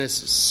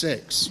Genesis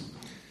 6,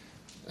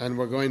 and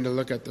we're going to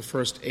look at the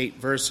first 8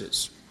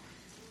 verses.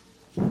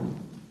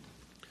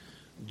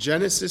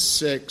 Genesis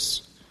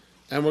 6,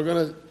 and we're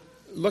going to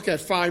look at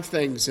 5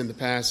 things in the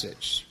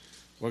passage.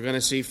 We're going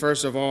to see,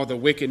 first of all, the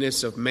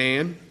wickedness of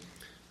man,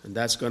 and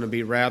that's going to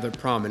be rather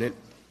prominent.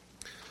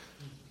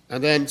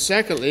 And then,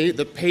 secondly,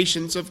 the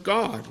patience of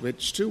God,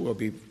 which too will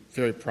be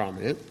very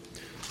prominent.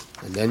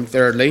 And then,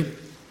 thirdly,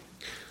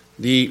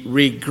 the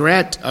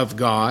regret of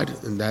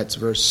God, and that's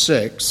verse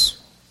 6.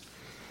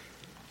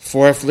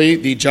 Fourthly,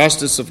 the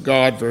justice of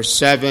God, verse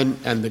 7,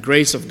 and the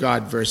grace of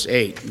God, verse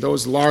 8.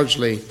 Those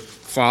largely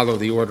follow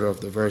the order of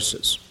the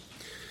verses.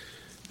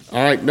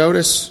 All right,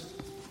 notice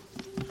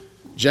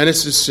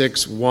Genesis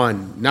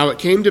 6:1. Now it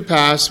came to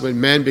pass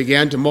when men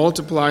began to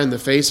multiply in the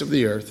face of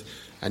the earth,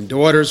 and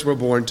daughters were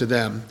born to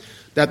them,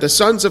 that the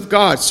sons of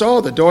God saw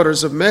the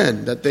daughters of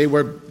men, that they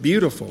were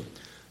beautiful,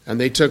 and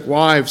they took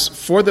wives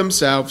for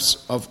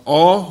themselves of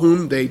all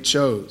whom they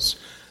chose.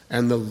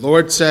 And the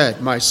Lord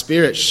said, My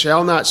spirit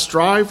shall not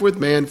strive with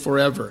man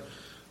forever,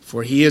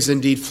 for he is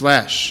indeed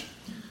flesh,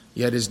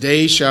 yet his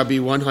days shall be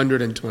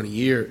 120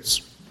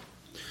 years.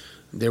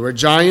 There were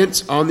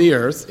giants on the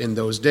earth in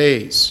those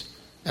days,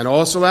 and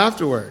also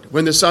afterward,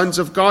 when the sons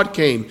of God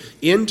came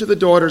in to the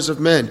daughters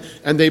of men,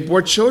 and they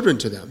bore children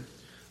to them.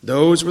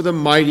 Those were the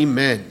mighty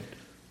men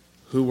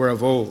who were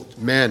of old,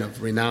 men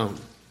of renown.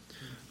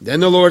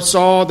 Then the Lord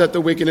saw that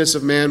the wickedness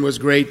of man was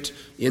great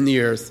in the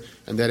earth,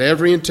 and that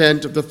every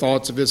intent of the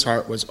thoughts of his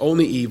heart was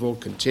only evil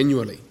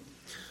continually.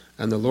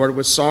 And the Lord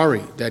was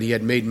sorry that he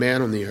had made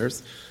man on the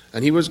earth,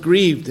 and he was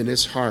grieved in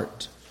his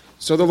heart.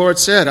 So the Lord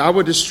said, I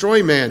will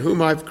destroy man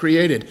whom I've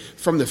created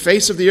from the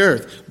face of the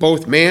earth,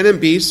 both man and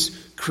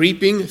beast,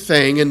 creeping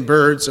thing and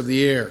birds of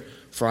the air,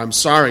 for I'm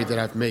sorry that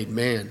I've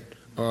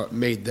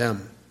made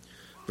them.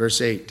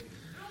 Verse 8,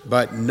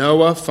 but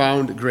Noah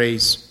found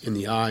grace in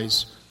the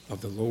eyes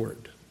of the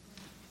Lord.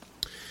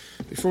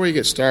 Before we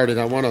get started,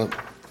 I want to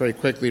very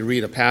quickly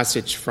read a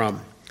passage from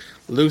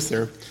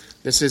Luther.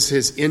 This is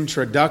his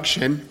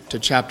introduction to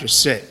chapter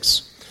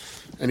 6.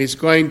 And he's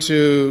going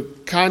to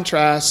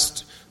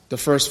contrast the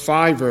first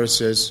 5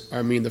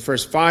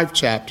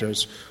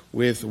 chapters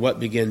with what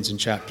begins in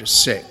chapter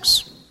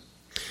 6.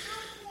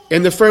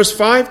 In the first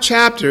 5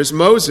 chapters,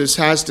 Moses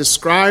has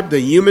described the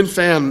human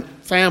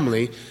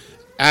family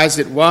as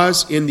it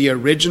was in the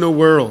original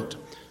world,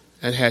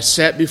 and has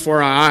set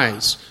before our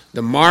eyes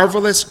the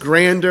marvelous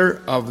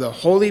grandeur of the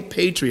holy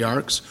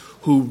patriarchs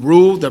who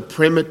ruled the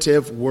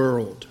primitive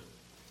world.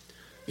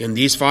 In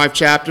these 5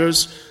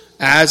 chapters,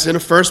 as in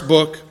a first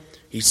book,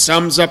 he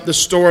sums up the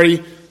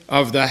story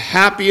of the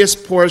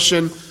happiest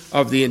portion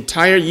of the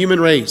entire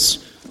human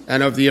race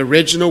and of the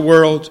original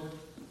world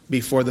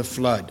before the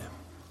flood.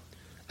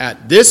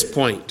 At this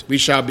point, we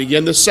shall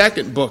begin the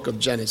second book of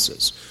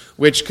Genesis,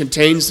 which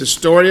contains the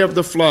story of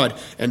the flood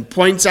and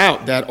points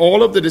out that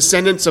all of the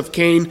descendants of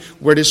Cain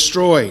were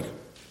destroyed,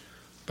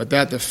 but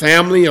that the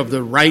family of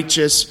the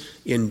righteous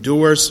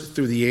endures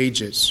through the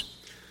ages.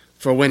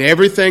 For when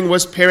everything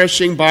was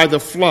perishing by the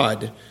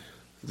flood,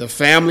 the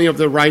family of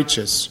the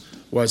righteous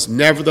was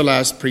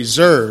nevertheless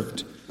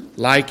preserved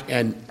like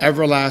an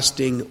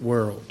everlasting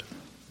world.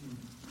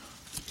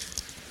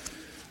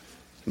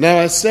 Now,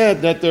 I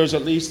said that there's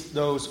at least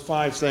those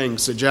 5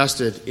 things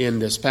suggested in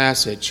this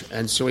passage,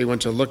 and so we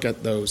want to look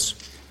at those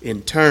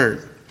in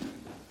turn.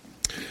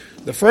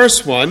 The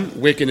first one,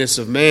 wickedness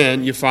of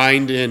man, you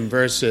find in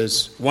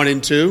verses 1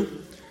 and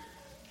 2,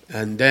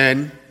 and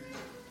then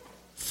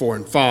 4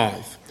 and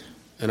 5.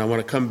 And I want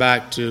to come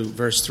back to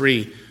verse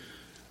 3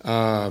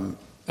 under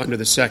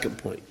the second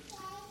point.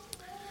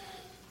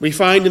 We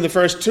find in the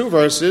first 2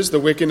 verses the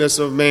wickedness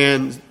of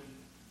man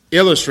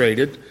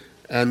illustrated,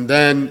 and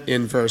then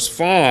in verse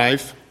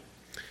 5,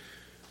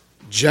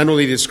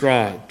 generally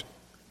described.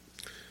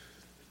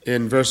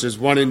 In verses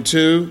 1 and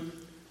 2,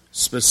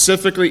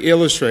 specifically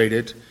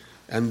illustrated,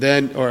 and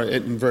then, or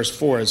in verse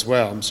 4 as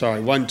well,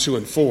 1, 2,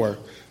 and 4,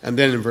 and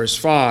then in verse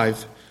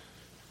 5,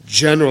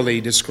 generally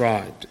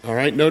described. All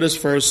right, notice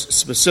first,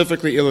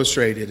 specifically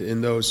illustrated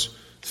in those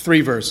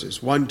 3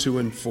 verses, 1, 2,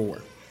 and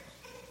 4.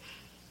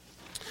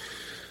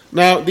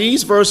 Now,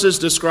 these verses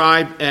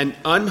describe an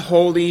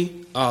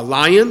unholy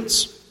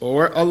alliance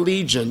or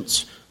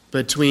allegiance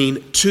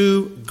between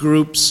 2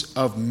 groups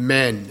of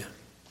men.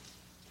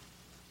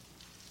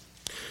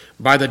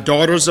 By the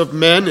daughters of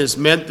men is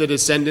meant the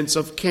descendants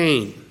of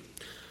Cain,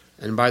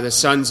 and by the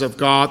sons of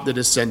God, the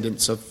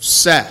descendants of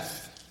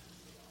Seth.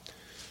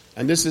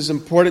 And this is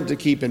important to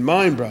keep in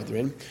mind,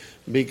 brethren,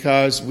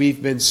 because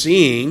we've been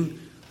seeing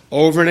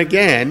over and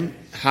again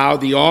how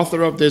the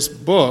author of this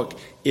book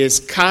is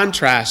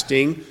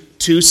contrasting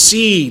 2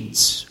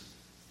 seeds.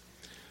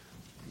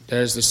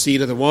 There's the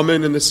seed of the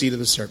woman and the seed of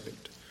the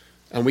serpent.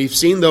 And we've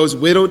seen those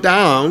whittled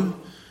down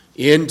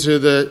into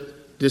the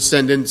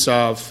descendants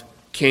of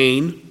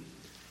Cain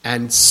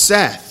and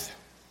Seth.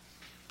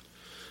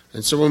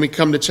 And so when we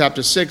come to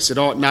chapter 6, it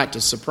ought not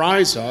to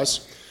surprise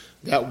us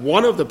that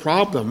one of the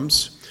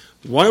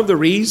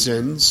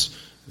reasons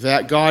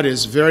that God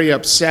is very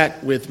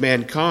upset with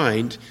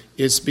mankind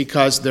is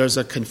because there's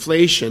a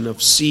conflation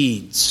of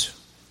seeds.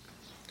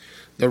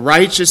 The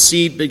righteous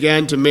seed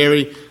began to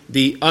marry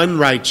the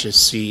unrighteous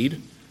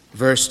seed,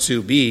 verse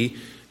 2b,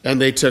 and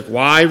they took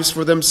wives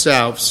for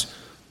themselves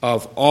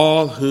of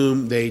all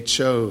whom they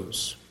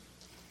chose.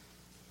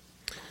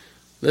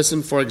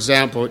 Listen, for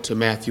example, to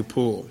Matthew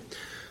Poole.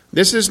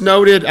 This is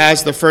noted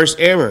as the first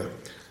error,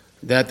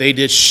 that they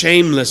did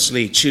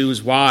shamelessly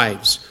choose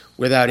wives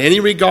without any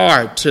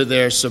regard to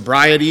their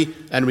sobriety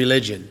and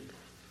religion.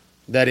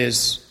 That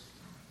is,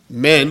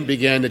 men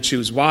began to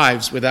choose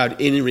wives without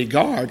any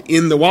regard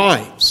in the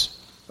wives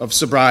of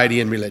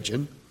sobriety and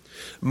religion,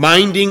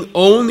 minding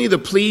only the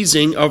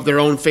pleasing of their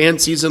own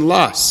fancies and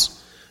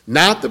lusts,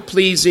 not the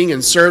pleasing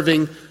and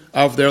serving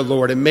of their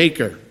Lord and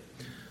Maker,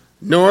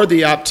 nor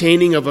the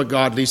obtaining of a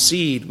godly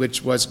seed,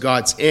 which was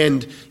God's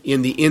end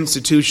in the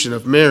institution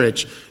of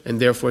marriage, and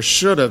therefore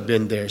should have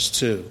been theirs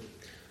too.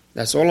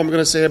 That's all I'm going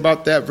to say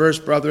about that verse,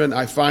 brethren.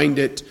 I find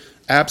it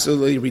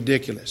absolutely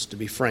ridiculous, to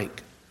be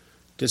frank,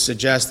 to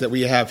suggest that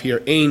we have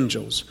here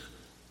angels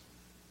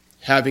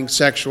having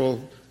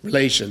sexual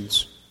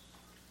relations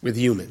with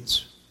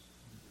humans.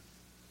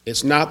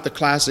 It's not the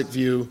classic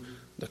view.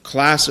 The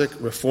classic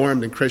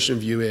Reformed and Christian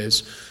view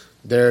is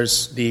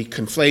there's the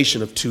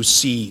conflation of two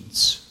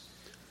seeds.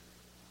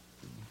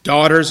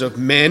 Daughters of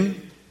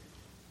men,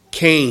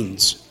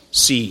 Cain's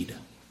seed.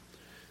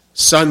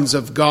 Sons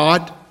of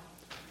God,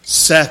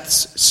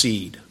 Seth's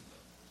seed.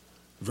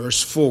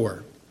 Verse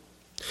 4.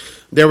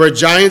 There were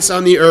giants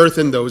on the earth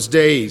in those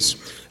days,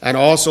 and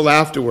also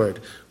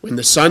afterward, when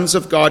the sons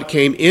of God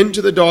came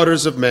into the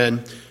daughters of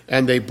men,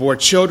 and they bore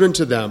children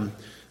to them.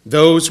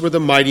 Those were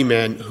the mighty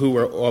men who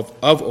were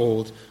of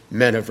old,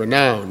 men of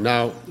renown.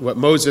 Now, what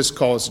Moses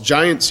calls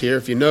giants here,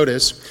 if you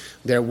notice,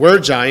 there were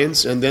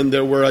giants, and then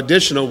there were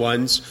additional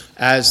ones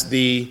as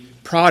the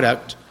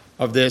product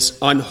of this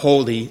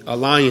unholy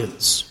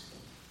alliance.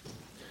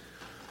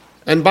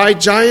 And by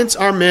giants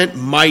are meant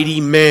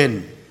mighty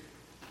men.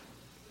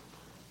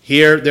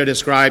 Here they're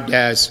described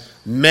as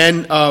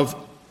men of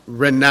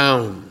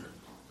renown.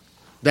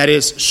 That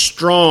is,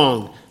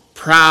 strong,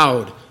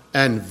 proud,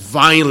 and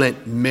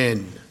violent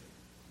men.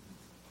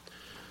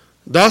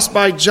 Thus,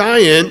 by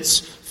giants,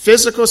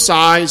 physical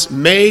size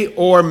may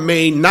or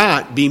may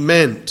not be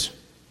meant,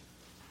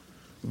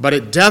 but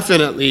it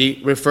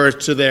definitely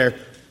refers to their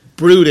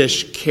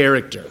brutish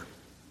character.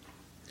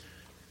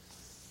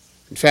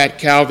 In fact,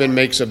 Calvin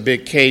makes a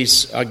big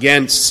case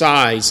against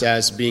size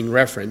as being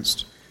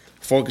referenced,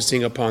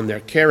 focusing upon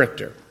their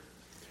character.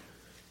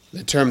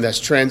 The term that's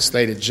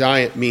translated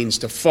giant means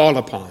to fall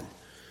upon,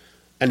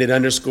 and it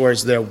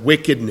underscores their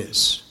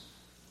wickedness,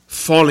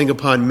 falling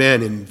upon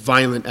men in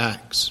violent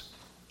acts.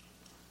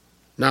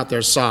 Not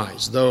their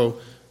size, though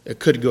it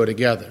could go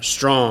together.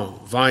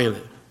 Strong,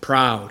 violent,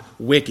 proud,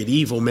 wicked,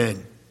 evil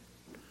men.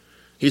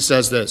 He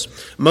says this,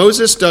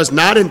 Moses does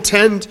not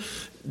indeed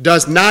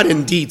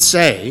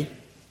say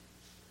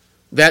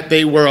that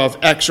they were of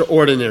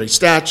extraordinary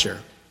stature,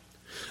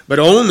 but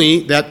only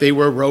that they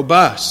were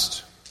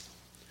robust.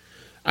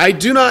 I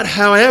do not,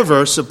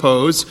 however,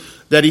 suppose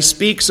that he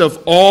speaks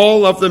of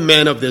all of the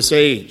men of this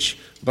age,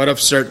 but of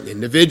certain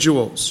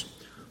individuals,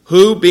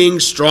 who, being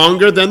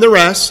stronger than the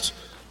rest,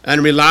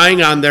 and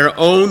relying on their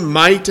own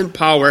might and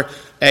power,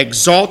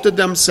 exalted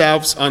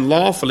themselves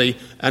unlawfully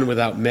and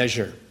without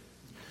measure.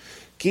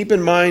 Keep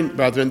in mind,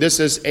 brethren,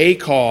 this is a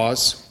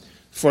cause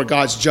for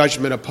God's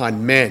judgment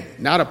upon men,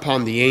 not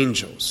upon the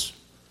angels.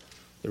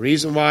 The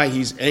reason why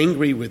he's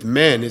angry with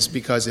men is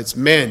because it's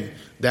men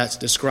that's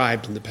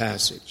described in the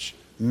passage.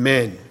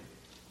 Men,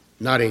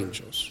 not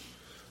angels.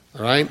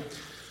 All right?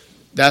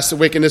 That's the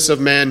wickedness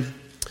of men,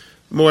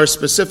 more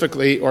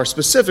specifically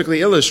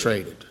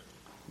illustrated,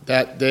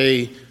 that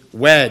they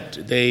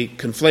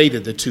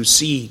conflated the two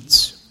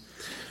seeds.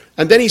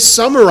 And then he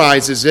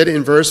summarizes it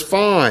in verse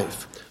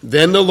 5.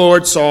 Then the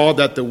Lord saw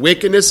that the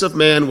wickedness of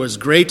man was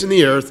great in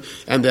the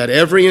earth, and that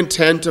every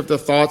intent of the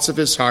thoughts of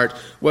his heart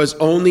was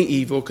only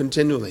evil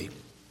continually.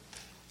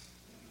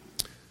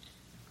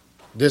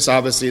 This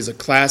obviously is a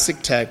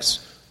classic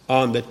text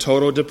on the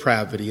total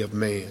depravity of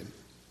man.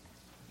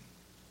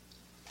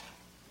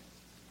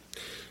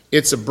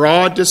 It's a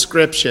broad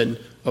description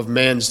of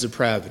man's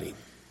depravity.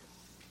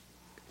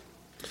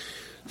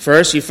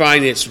 First, you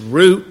find its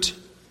root.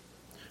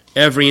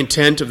 Every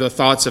intent of the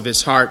thoughts of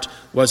his heart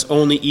was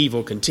only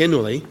evil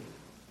continually.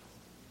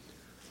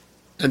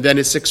 And then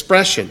its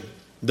expression,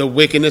 the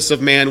wickedness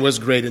of man was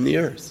great in the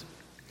earth.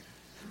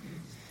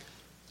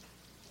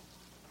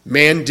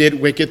 Man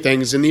did wicked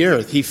things in the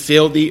earth. He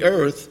filled the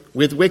earth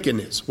with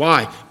wickedness.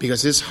 Why?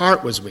 Because his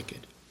heart was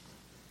wicked.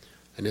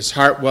 And his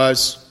heart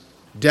was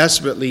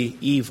desperately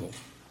evil.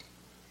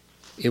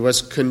 It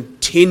was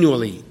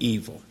continually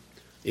evil.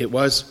 It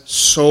was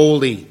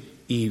solely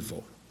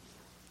evil.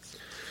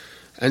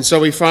 And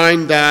so we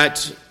find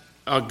that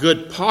a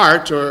good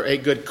part or a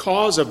good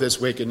cause of this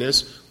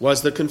wickedness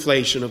was the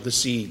conflation of the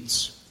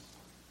seeds.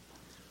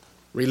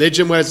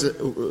 Religion was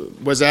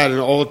at an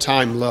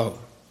all-time low,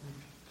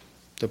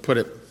 to put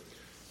it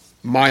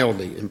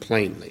mildly and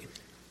plainly.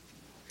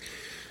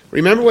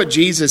 Remember what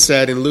Jesus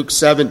said in Luke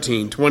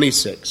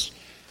 17:26.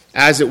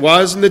 As it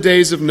was in the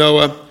days of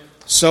Noah,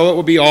 so it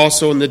will be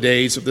also in the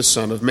days of the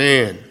Son of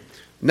Man.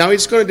 Now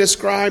he's going to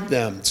describe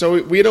them.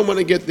 So we don't want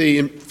to get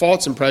the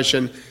false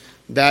impression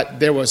that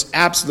there was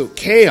absolute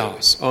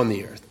chaos on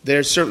the earth.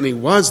 There certainly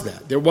was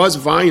that. There was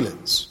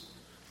violence.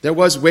 There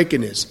was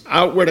wickedness,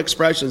 outward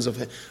expressions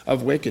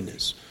of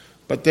wickedness.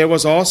 But there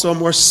was also a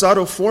more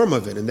subtle form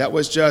of it, and that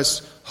was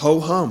just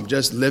ho-hum,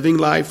 just living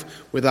life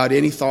without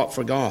any thought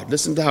for God.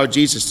 Listen to how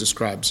Jesus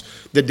describes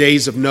the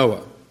days of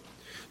Noah.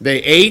 They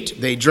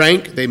ate, they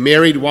drank, they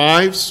married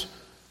wives.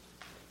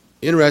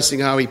 Interesting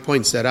how he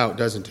points that out,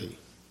 doesn't he?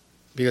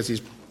 Because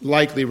he's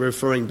likely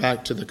referring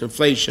back to the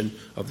conflation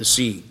of the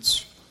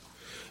seeds.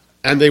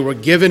 And they were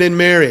given in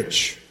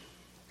marriage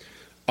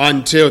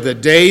until the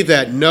day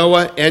that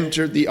Noah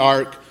entered the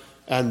ark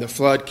and the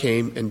flood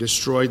came and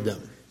destroyed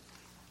them.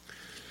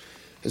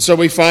 And so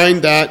we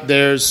find that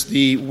there's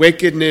the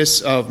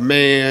wickedness of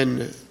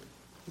man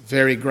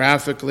very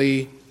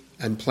graphically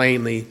and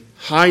plainly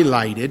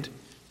highlighted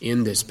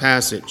in this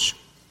passage.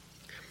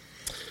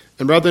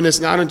 And brethren, it's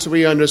not until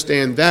we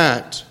understand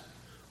that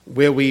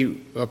where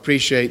we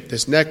appreciate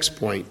this next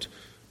point,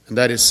 and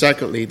that is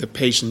secondly, the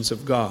patience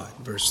of God.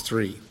 Verse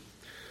 3.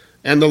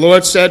 And the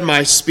Lord said,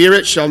 My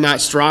spirit shall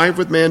not strive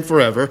with man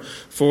forever,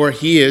 for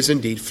he is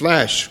indeed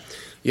flesh.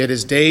 Yet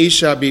his days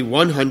shall be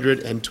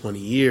 120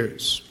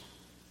 years.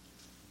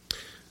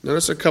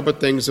 Notice a couple of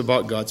things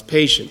about God's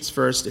patience.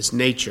 First, its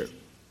nature.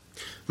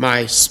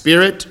 My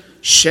spirit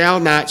shall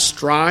not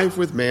strive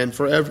with man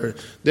forever.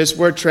 This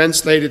word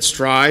translated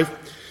strive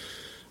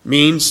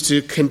means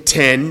to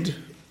contend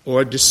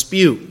or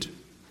dispute.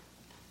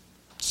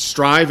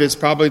 Strive is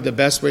probably the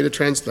best way to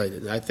translate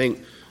it. I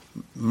think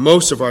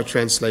most of our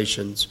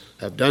translations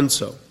have done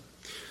so.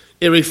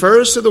 It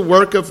refers to the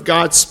work of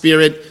God's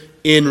Spirit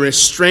in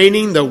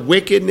restraining the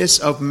wickedness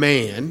of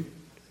man,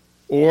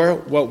 or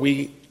what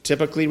we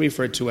typically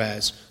refer to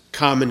as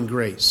common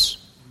grace.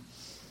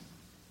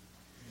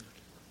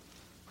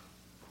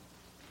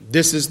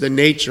 This is the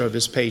nature of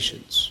his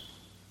patience.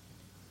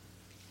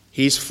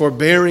 He's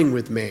forbearing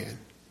with man.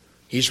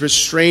 He's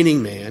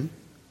restraining man.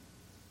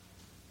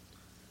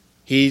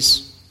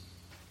 He's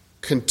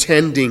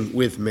contending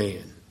with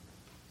man.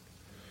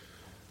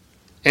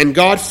 And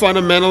God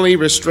fundamentally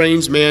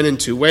restrains man in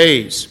two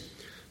ways.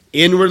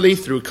 Inwardly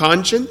through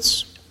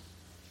conscience,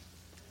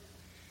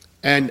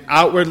 and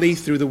outwardly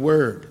through the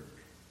word.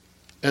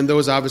 And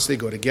those obviously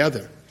go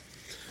together.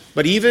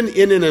 But even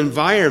in an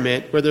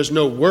environment where there's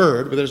no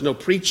word, where there's no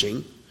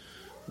preaching,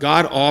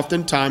 God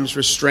oftentimes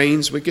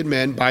restrains wicked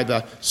men by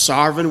the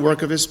sovereign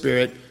work of his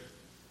Spirit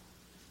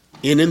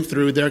in and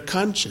through their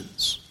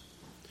conscience.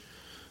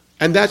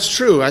 And that's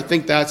true. I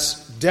think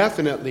that's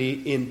definitely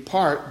in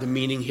part the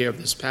meaning here of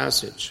this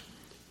passage.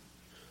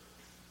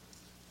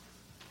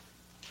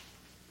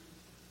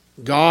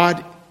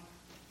 God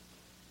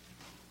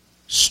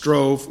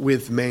strove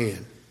with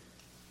man.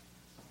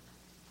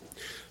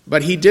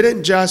 But he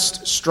didn't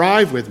just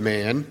strive with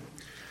man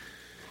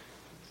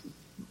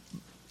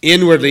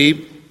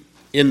inwardly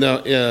in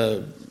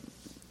the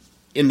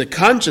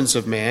conscience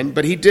of man,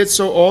 but he did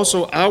so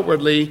also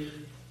outwardly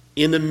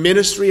in the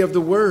ministry of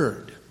the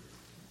word.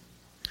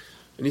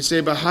 And you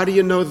say, but how do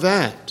you know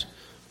that?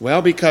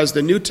 Well, because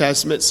the New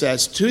Testament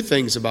says two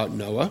things about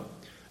Noah,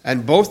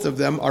 and both of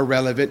them are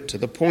relevant to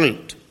the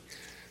point.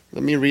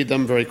 Let me read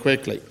them very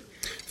quickly.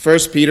 1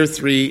 Peter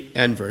 3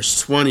 and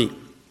verse 20.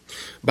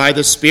 By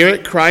the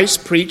Spirit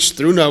Christ preached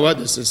through Noah,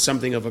 this is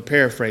something of a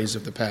paraphrase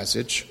of the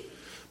passage.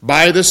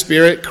 By the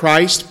Spirit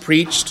Christ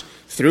preached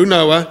through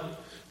Noah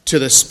to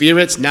the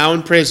spirits now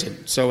in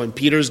prison. So in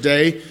Peter's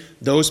day,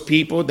 those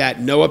people that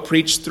Noah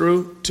preached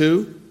through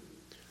to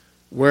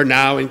were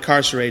now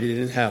incarcerated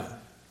in hell.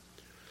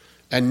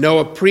 And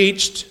Noah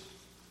preached,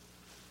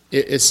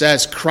 it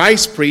says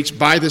Christ preached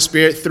by the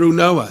Spirit through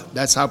Noah.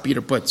 That's how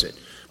Peter puts it.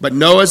 But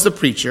Noah's the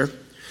preacher.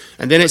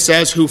 And then it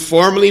says, who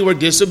formerly were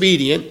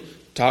disobedient,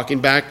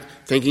 thinking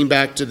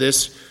back to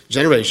this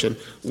generation,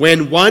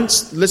 when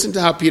once, listen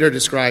to how Peter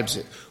describes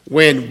it,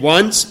 when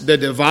once the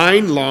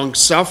divine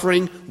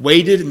long-suffering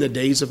waited in the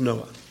days of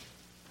Noah,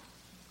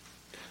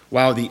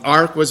 while the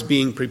ark was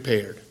being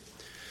prepared.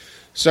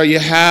 So you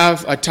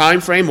have a time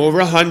frame over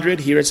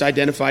 100, here it's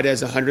identified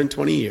as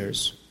 120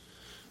 years,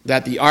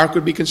 that the ark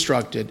would be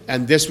constructed,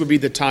 and this would be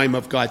the time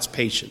of God's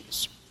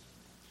patience.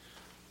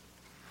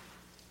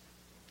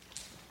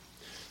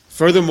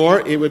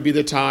 Furthermore, it would be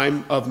the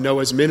time of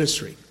Noah's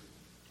ministry.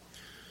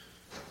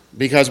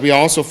 Because we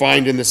also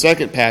find in the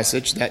second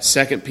passage, that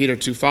 2 Peter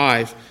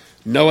 2:5,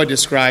 Noah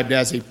described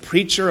as a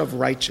preacher of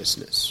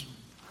righteousness.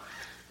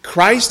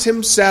 Christ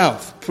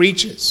himself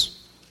preaches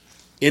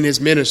in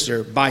his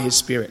minister by his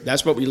Spirit.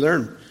 That's what we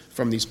learn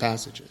from these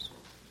passages.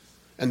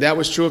 And that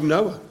was true of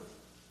Noah.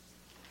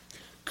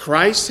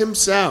 Christ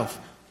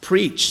himself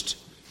preached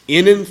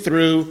in and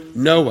through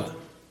Noah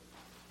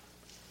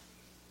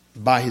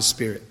by his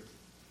Spirit.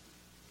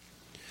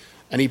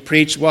 And he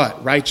preached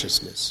what?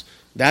 Righteousness.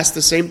 That's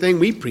the same thing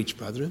we preach,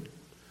 brethren.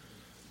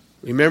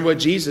 Remember what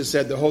Jesus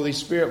said, the Holy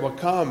Spirit will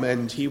come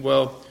and he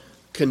will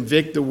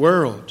convict the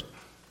world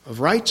of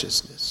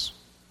righteousness.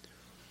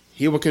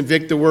 He will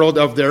convict the world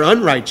of their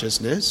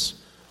unrighteousness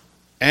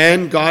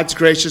and God's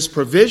gracious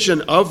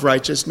provision of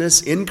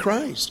righteousness in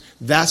Christ.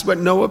 That's what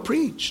Noah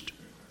preached.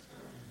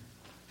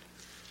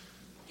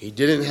 He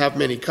didn't have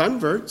many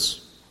converts,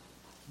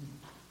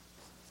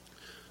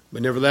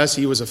 but nevertheless,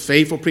 he was a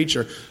faithful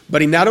preacher.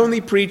 But he not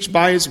only preached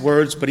by his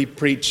words, but he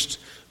preached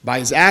by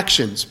his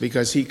actions,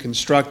 because he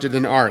constructed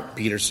an ark,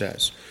 Peter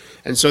says.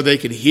 And so they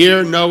could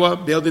hear Noah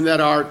building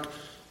that ark,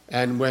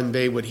 and when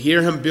they would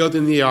hear him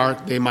building the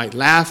ark, they might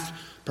laugh.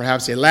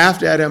 Perhaps they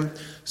laughed at him,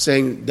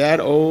 saying, "That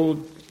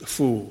old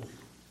fool,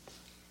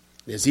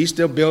 is he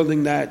still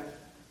building that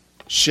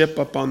ship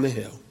up on the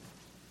hill?"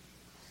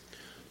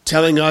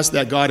 Telling us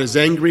that God is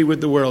angry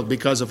with the world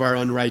because of our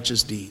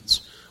unrighteous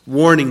deeds.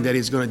 Warning that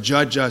he's going to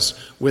judge us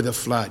with a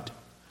flood.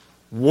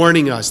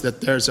 Warning us that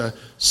there's a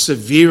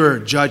severer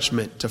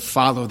judgment to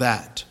follow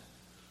that.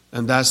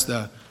 And that's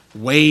the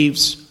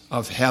waves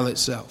of hell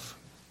itself.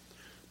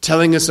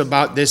 Telling us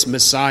about this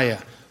Messiah,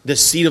 the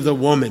seed of the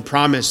woman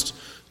promised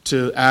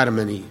to Adam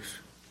and Eve.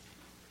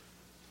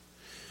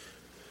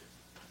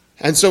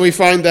 And so we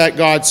find that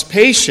God's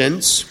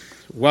patience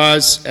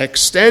was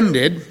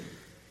extended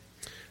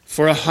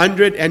for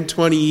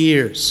 120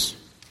 years.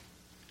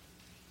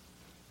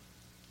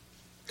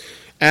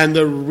 And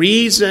the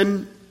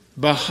reason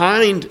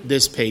behind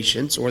this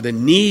patience, or the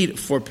need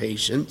for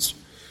patience,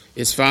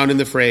 is found in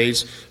the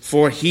phrase,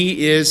 "For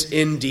he is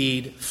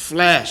indeed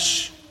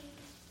flesh."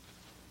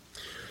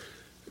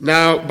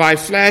 Now, by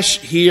flesh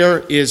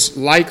here is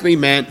likely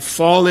meant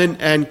fallen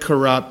and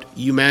corrupt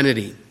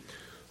humanity.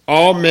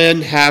 All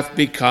men have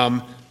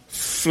become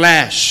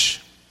flesh.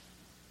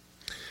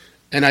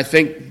 And I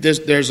think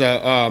there's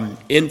a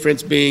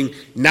inference being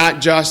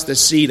not just the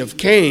seed of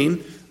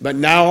Cain, but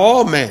now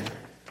all men.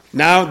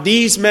 Now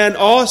these men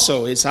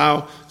also is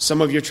how some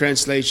of your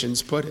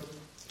translations put it.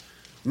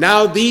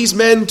 Now these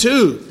men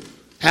too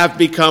have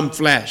become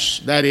flesh.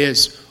 That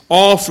is,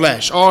 all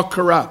flesh, all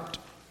corrupt,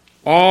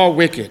 all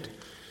wicked.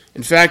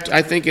 In fact,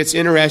 I think it's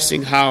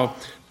interesting how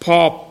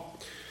Paul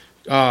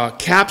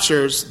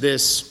captures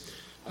this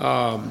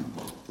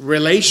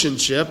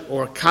relationship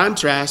or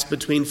contrast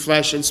between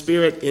flesh and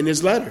spirit in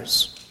his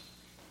letters.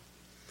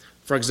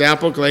 For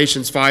example,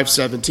 Galatians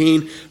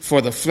 5:17,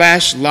 "For the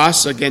flesh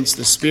lusts against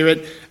the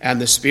spirit, and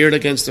the spirit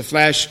against the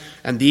flesh,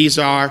 and these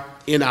are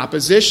in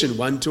opposition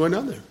one to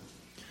another."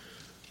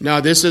 Now,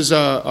 this is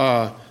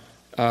a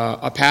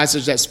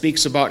passage that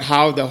speaks about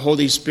how the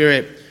Holy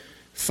Spirit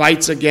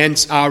fights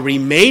against our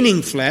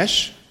remaining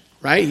flesh,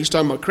 right? He's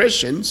talking about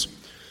Christians.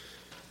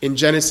 In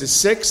Genesis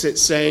 6,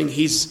 it's saying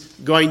he's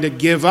going to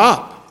give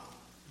up.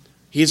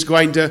 He's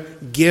going to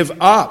give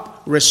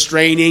up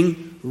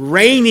restraining,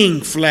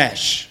 reigning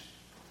flesh.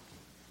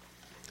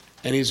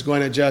 And he's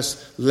going to just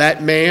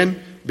let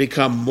man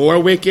become more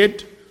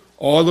wicked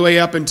all the way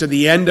up into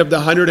the end of the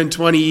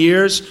 120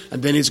 years,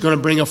 and then he's going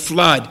to bring a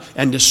flood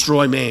and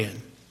destroy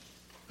man.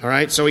 All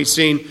right, so he's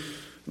seen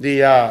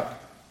the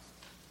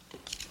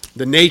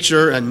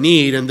nature and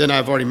need, and then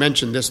I've already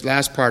mentioned this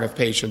last part of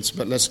patience,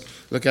 but let's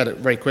look at it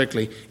very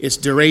quickly. It's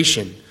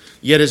duration.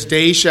 Yet his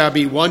days shall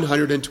be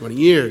 120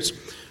 years.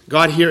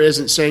 God here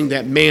isn't saying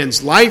that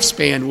man's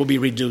lifespan will be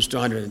reduced to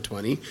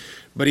 120,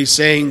 but he's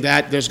saying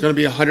that there's going to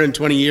be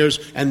 120 years,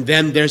 and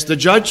then there's the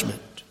judgment.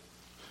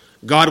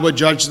 God will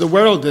judge the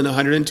world in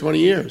 120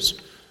 years.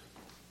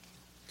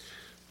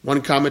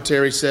 One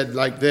commentary said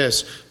like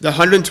this: the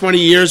 120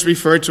 years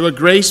referred to a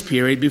grace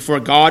period before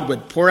God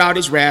would pour out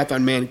his wrath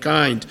on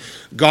mankind.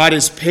 God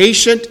is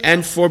patient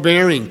and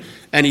forbearing,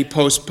 and he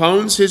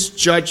postpones his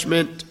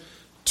judgment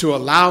to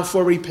allow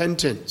for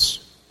repentance.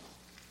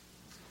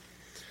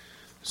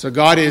 So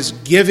God is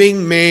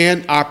giving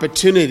man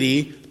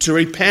opportunity to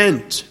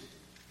repent.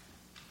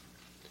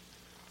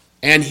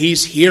 And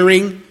he's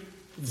hearing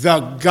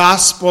the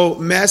gospel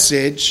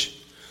message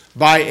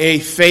by a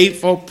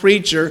faithful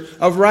preacher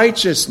of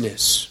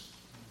righteousness.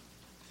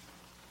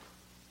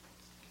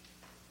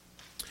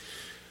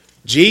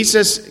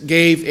 Jesus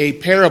gave a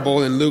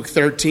parable in Luke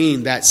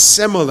 13 that's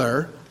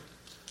similar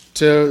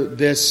to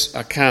this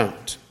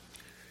account.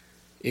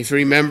 If you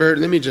remember,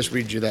 let me just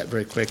read you that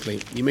very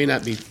quickly. You may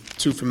not be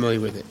too familiar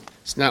with it.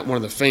 It's not one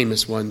of the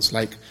famous ones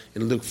like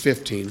in Luke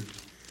 15,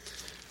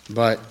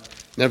 but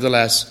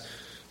nevertheless,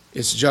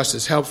 it's just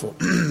as helpful.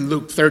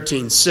 Luke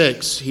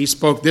 13:6, he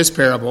spoke this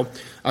parable.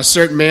 A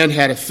certain man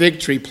had a fig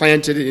tree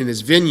planted in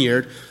his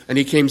vineyard, and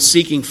he came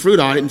seeking fruit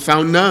on it and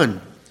found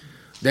none.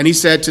 Then he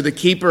said to the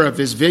keeper of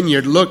his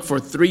vineyard, "Look, for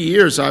 3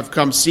 years I've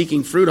come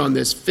seeking fruit on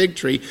this fig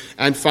tree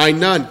and find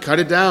none. Cut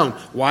it down.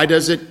 Why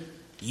does it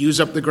use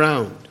up the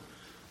ground?"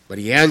 But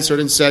he answered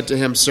and said to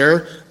him,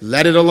 "Sir,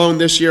 let it alone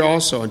this year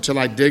also, until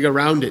I dig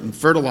around it and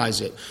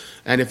fertilize it.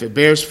 And if it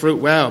bears fruit,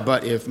 well,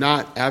 but if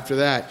not, after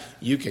that,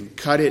 you can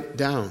cut it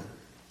down."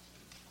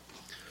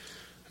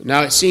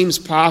 Now it seems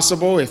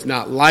possible, if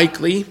not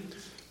likely,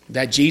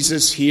 that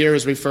Jesus here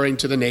is referring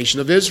to the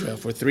nation of Israel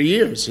for 3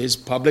 years, his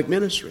public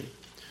ministry.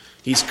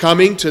 He's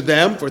coming to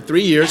them for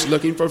 3 years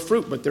looking for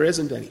fruit, but there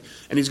isn't any.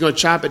 And he's going to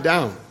chop it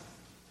down.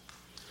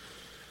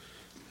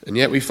 And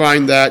yet we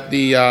find that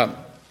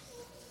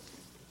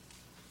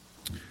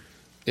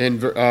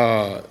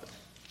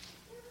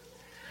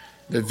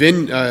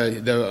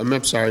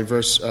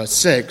verse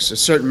 6, a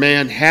certain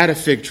man had a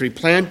fig tree,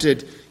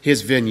 planted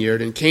his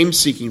vineyard, and came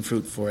seeking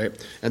fruit for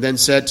it, and then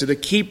said to the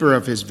keeper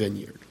of his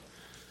vineyard.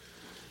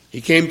 He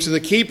came to the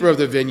keeper of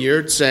the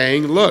vineyard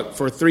saying, "Look,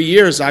 for 3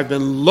 years I've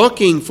been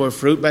looking for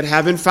fruit but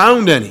haven't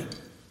found any.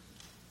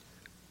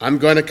 I'm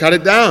going to cut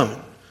it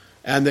down."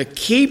 And the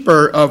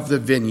keeper of the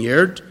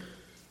vineyard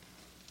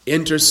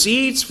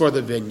intercedes for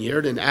the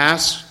vineyard and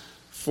asks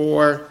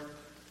for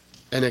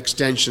an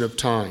extension of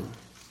time.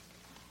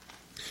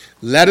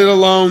 "Let it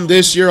alone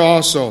this year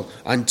also,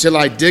 until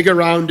I dig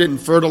around it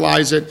and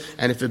fertilize it,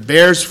 and if it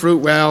bears fruit,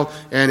 well,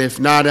 and if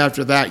not,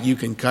 after that, you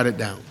can cut it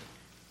down."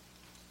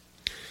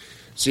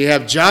 So you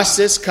have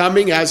justice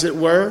coming, as it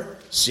were,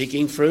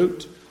 seeking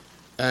fruit,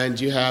 and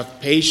you have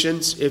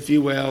patience, if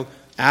you will,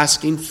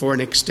 asking for an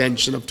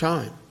extension of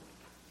time.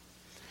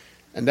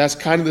 And that's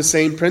kind of the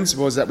same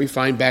principles that we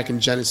find back in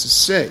Genesis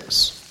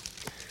 6.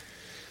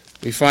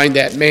 We find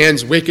that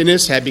man's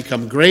wickedness had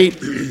become great,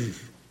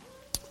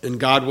 and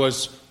God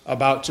was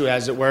about to,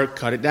 as it were,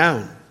 cut it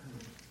down.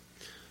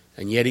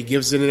 And yet he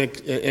gives it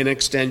an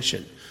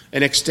extension.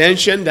 An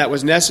extension that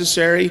was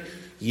necessary,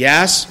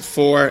 yes,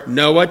 for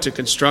Noah to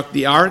construct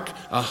the ark,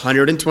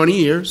 120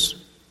 years,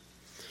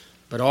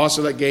 but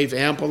also that gave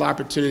ample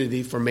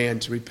opportunity for man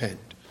to repent.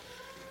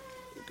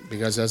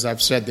 Because, as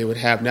I've said, they would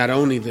have not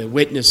only the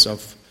witness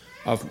of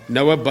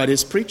Noah, but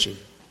his preaching,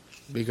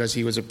 because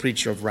he was a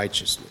preacher of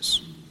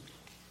righteousness.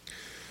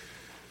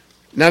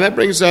 Now that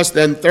brings us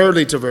then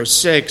thirdly to verse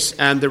 6,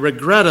 and the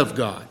regret of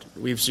God.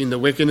 We've seen the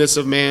wickedness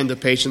of man, the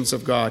patience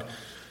of God,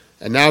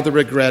 and now the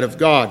regret of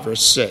God,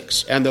 verse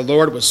 6. "And the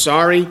Lord was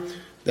sorry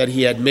that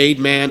he had made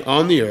man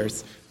on the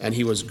earth, and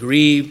he was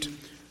grieved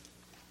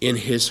in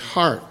his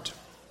heart."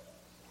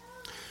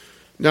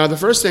 Now, the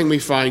first thing we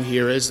find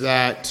here is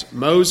that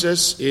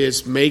Moses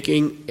is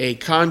making a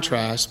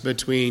contrast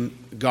between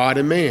God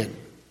and man.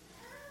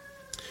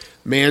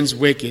 Man's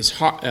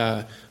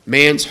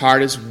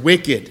heart is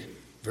wicked,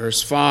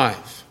 verse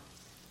 5.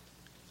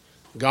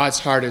 God's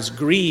heart is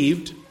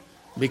grieved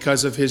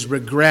because of his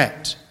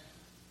regret.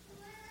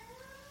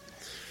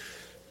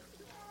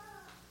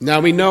 Now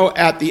we know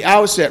at the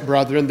outset,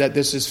 brethren, that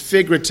this is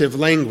figurative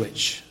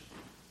language,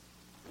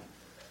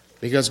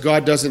 because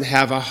God doesn't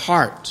have a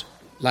heart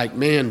like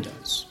man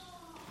does.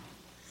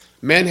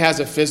 Man has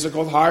a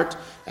physical heart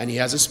and he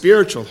has a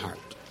spiritual heart.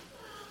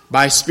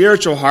 By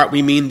spiritual heart,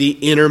 we mean the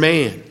inner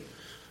man.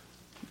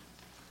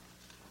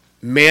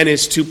 Man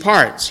is two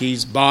parts.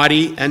 He's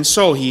body and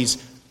soul. He's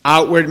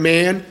outward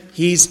man.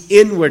 He's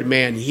inward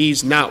man.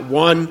 He's not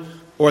one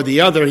or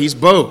the other. He's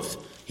both.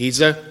 He's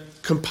a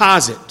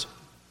composite.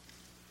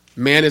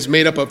 Man is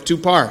made up of two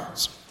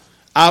parts.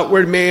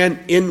 Outward man,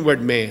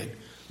 inward man.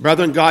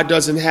 Brethren, God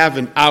doesn't have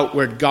an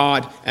outward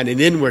God and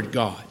an inward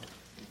God.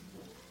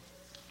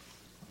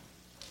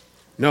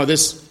 No,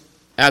 this,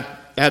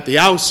 at the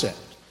outset,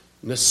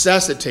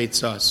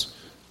 necessitates us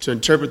to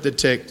interpret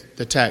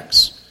the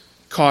text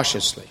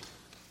cautiously.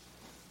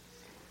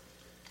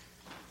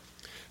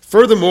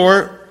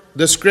 Furthermore,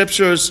 the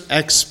Scriptures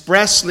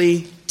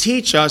expressly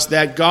teach us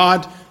that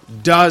God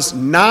does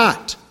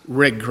not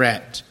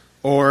regret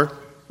or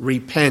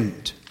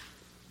repent.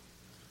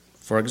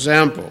 For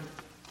example,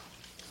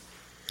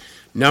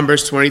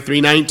 Numbers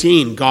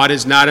 23:19, God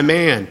is not a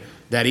man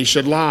that he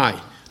should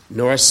lie,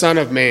 nor a son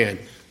of man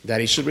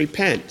that he should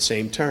repent.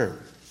 Same term.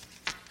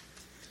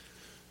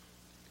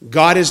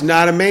 God is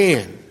not a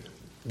man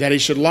that he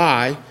should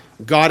lie.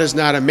 God is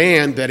not a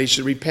man that he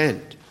should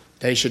repent,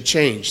 that he should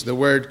change. The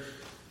word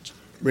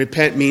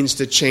repent means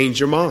to change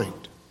your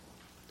mind.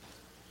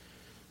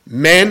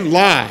 Men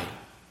lie.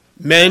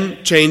 Men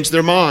change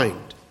their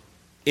mind.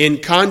 In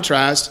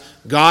contrast,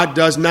 God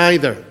does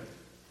neither.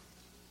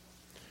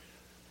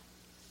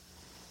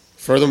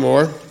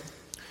 Furthermore,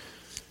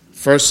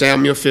 1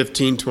 Samuel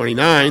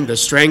 15:29, the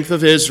strength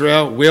of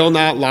Israel will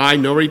not lie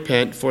nor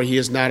repent, for he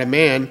is not a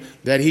man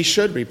that he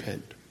should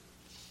repent.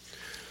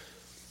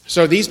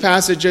 So these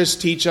passages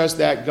teach us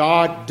that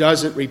God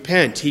doesn't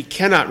repent. He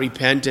cannot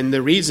repent, and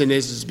the reason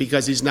is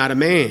because he's not a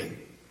man.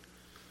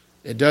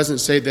 It doesn't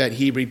say that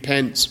he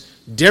repents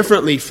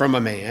differently from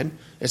a man.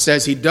 It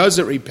says he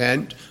doesn't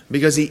repent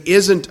because he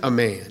isn't a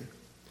man.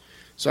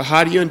 So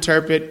how do you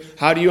interpret,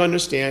 how do you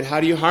understand,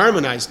 how do you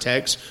harmonize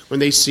texts when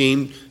they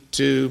seem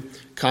to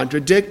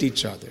contradict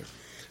each other?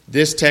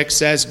 This text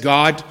says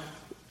God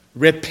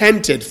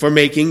repented for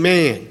making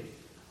man.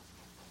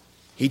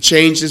 He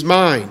changed his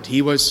mind.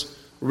 He was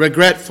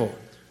regretful,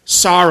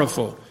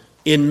 sorrowful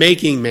in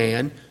making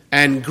man,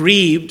 and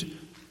grieved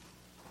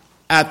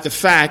at the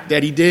fact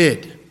that he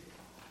did.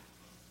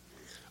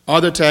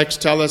 Other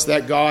texts tell us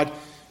that God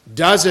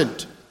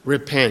doesn't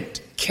repent,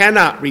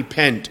 cannot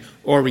repent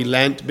or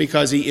relent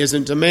because he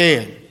isn't a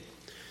man.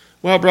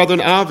 Well,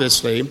 brethren,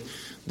 obviously,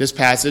 this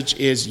passage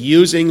is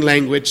using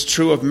language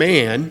true of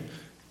man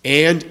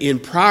and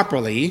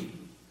improperly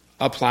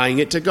applying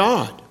it to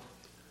God.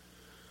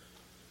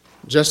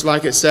 Just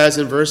like it says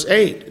in verse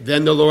 8,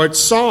 then the Lord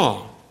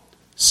saw.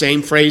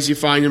 Same phrase you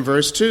find in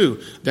verse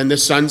 2. Then the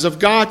sons of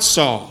God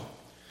saw.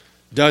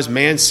 Does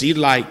God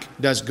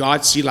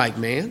see like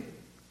man?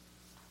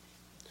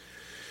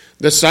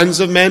 The sons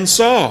of men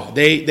saw.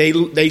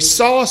 They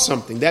saw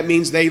something. That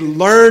means they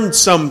learned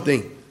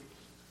something.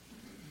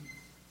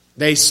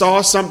 They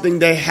saw something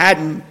they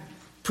hadn't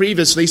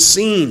previously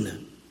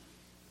seen.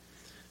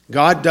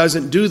 God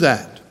doesn't do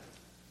that.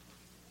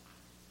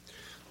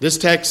 This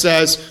text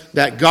says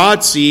that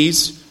God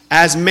sees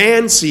as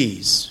man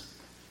sees.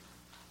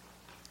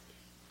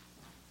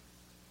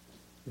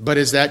 But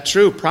is that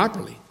true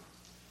properly?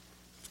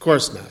 Of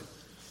course not.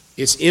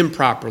 It's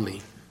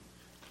improperly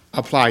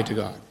applied to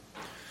God.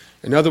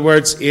 In other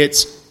words,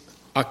 it's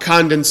a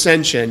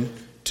condescension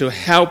to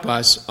help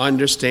us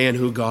understand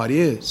who God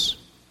is.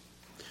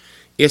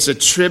 It's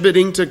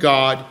attributing to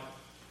God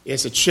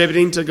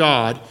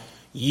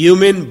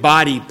human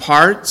body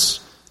parts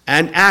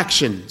and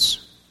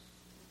actions,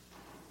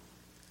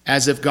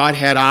 as if God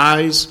had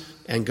eyes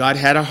and God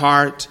had a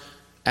heart,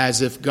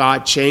 as if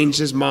God changed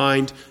his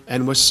mind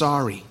and was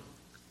sorry.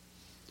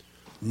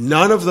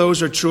 None of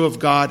those are true of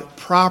God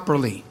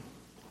properly.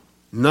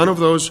 None of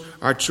those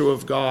are true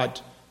of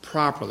God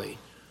properly.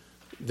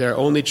 They're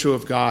only true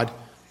of God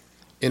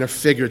in a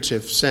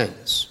figurative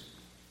sense,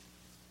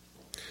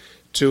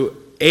 to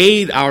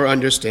aid our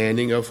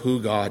understanding of who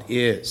God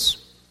is.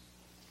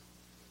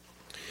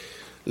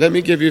 Let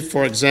me give you,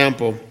 for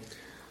example,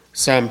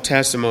 some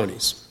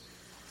testimonies.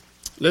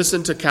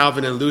 Listen to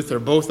Calvin and Luther,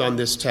 both on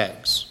this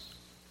text,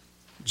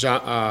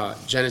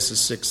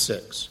 Genesis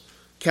 6:6.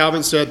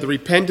 Calvin said, the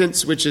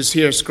repentance which is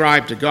here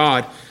ascribed to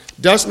God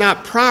does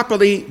not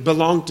properly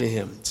belong to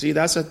him. See,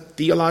 that's a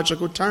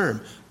theological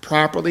term,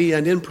 properly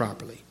and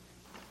improperly.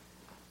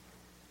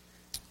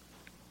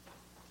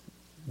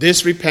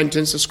 This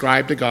repentance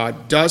ascribed to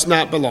God does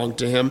not belong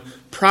to him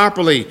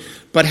properly,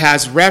 but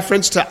has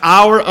reference to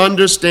our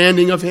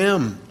understanding of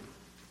him.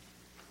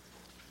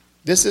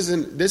 This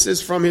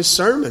is from his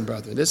sermon,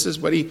 brother. This is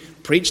what he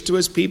preached to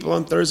his people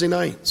on Thursday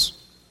nights.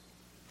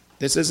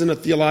 This isn't a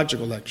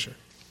theological lecture.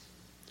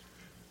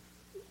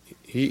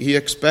 He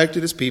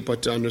expected his people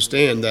to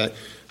understand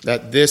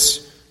that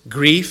this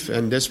grief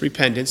and this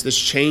repentance, this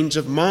change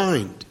of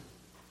mind,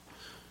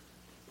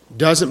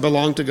 doesn't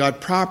belong to God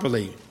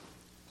properly,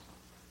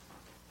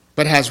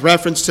 but has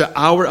reference to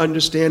our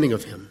understanding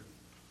of him.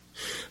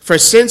 For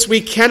since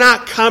we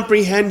cannot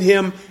comprehend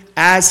him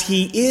as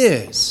he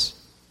is,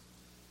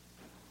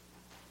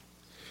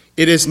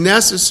 it is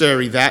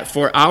necessary that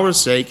for our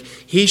sake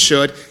he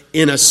should,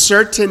 in a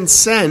certain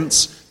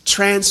sense,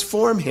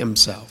 transform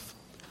himself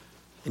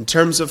in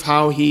terms of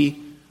how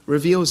he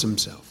reveals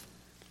himself.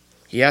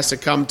 He has to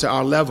come to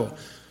our level.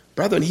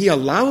 Brethren, he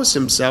allows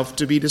himself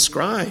to be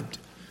described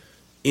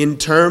in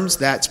terms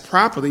that's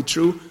properly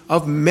true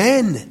of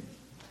men.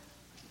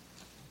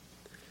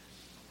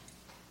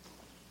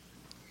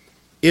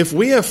 If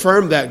we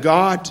affirm that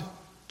God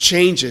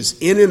changes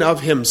in and of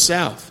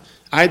himself,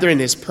 either in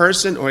his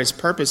person or his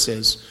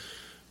purposes,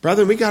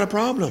 brethren, we got a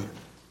problem.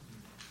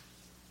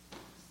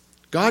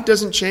 God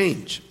doesn't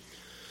change.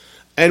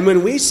 And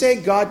when we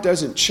say God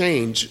doesn't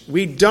change,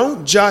 we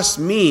don't just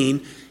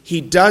mean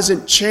he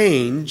doesn't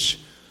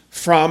change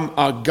from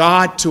a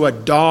God to a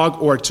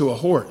dog or to a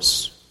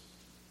horse.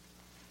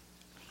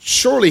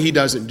 Surely he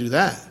doesn't do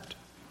that.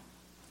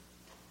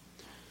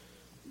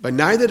 But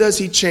neither does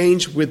he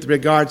change with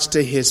regards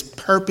to his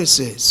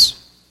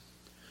purposes.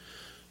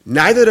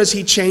 Neither does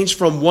he change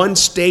from one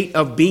state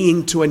of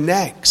being to a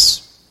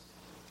next.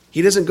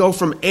 He doesn't go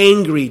from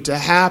angry to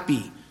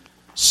happy,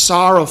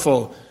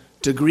 sorrowful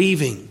to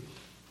grieving.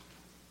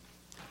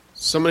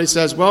 Somebody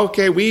says, well,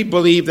 okay, we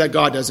believe that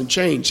God doesn't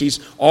change. He's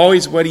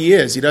always what he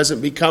is. He doesn't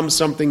become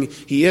something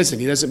he isn't.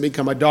 He doesn't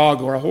become a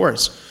dog or a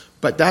horse.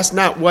 But that's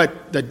not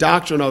what the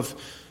doctrine of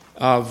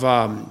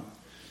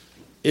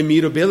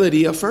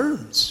immutability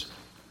affirms.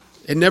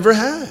 It never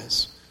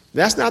has.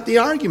 That's not the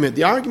argument.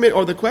 The argument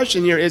or the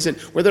question here isn't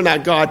whether or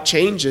not God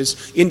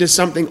changes into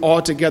something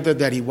altogether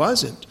that he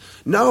wasn't.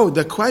 No,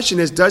 the question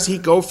is, does he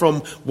go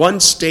from one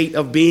state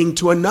of being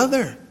to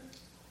another?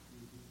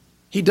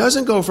 He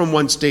doesn't go from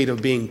one state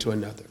of being to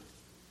another.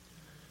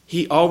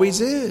 He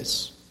always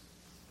is.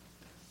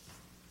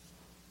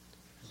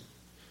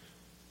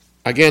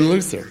 Again,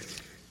 Luther.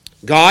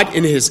 God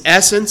in his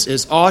essence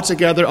is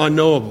altogether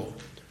unknowable.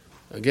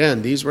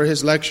 Again, these were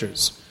his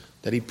lectures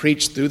that he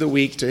preached through the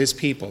week to his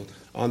people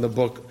on the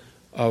book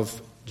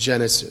of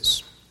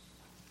Genesis.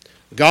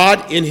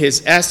 God in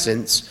his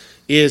essence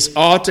is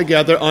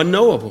altogether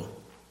unknowable.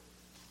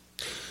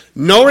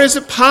 Nor is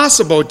it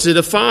possible to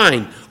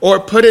define or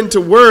put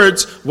into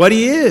words what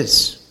he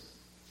is,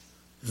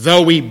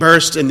 though we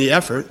burst in the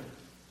effort.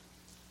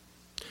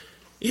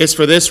 It's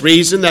for this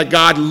reason that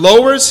God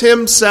lowers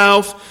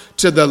himself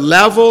to the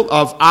level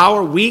of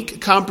our weak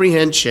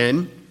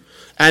comprehension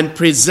and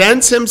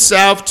presents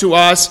himself to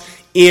us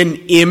in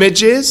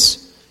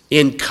images,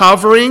 in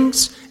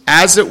coverings,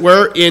 as it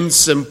were, in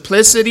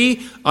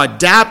simplicity,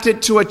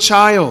 adapted to a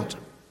child,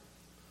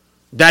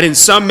 that in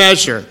some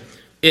measure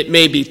it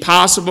may be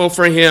possible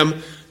for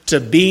him to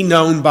be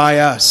known by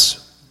us.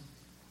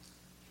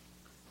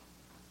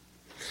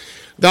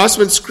 Thus,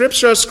 when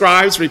Scripture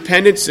ascribes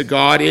repentance to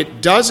God,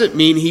 it doesn't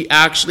mean he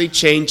actually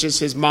changes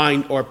his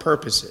mind or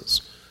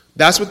purposes.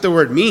 That's what the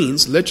word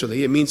means,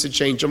 literally. It means to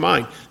change your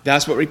mind.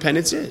 That's what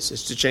repentance is.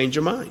 It's to change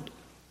your mind.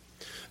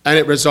 And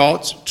it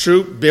results,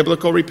 true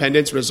biblical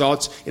repentance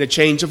results in a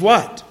change of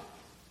what?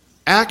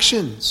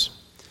 Actions.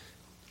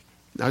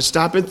 Now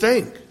stop and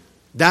think.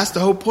 That's the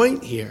whole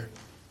point here.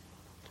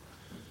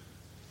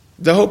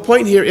 The whole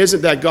point here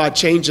isn't that God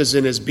changes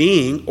in his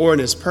being or in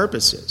his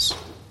purposes.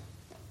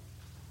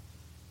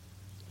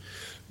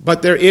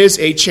 But there is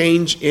a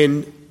change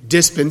in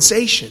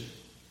dispensation.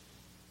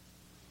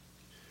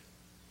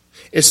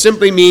 It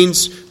simply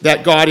means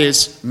that God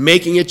is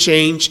making a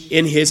change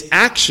in his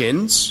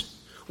actions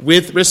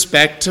with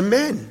respect to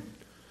men.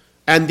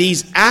 And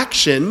these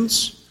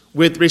actions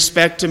with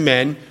respect to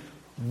men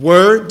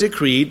were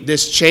decreed,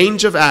 this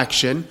change of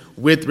action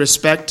with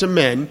respect to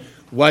men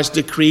was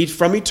decreed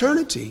from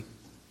eternity.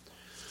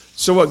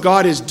 So what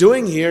God is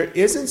doing here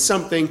isn't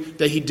something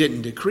that he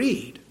didn't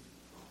decree.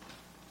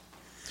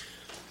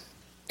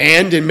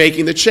 And in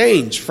making the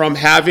change from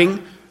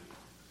having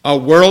a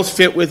world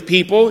fit with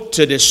people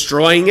to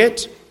destroying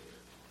it,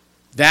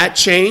 that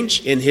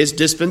change in his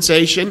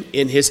dispensation,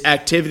 in his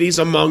activities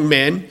among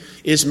men,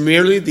 is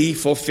merely the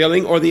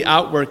fulfilling or the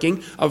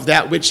outworking of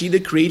that which he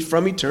decreed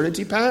from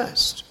eternity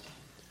past.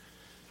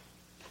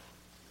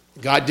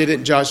 God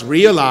didn't just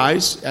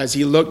realize as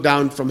he looked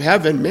down from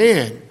heaven,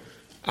 man,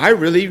 I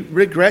really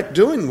regret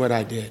doing what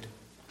I did.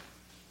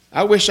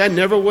 I wish I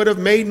never would have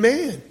made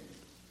man.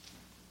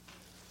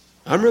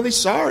 I'm really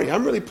sorry.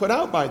 I'm really put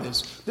out by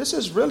this. This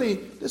is really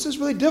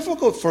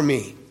difficult for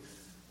me.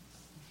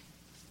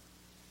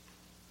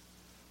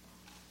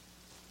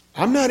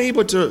 I'm not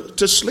able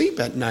to sleep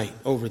at night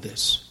over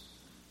this.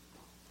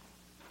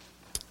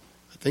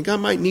 I think I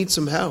might need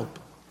some help.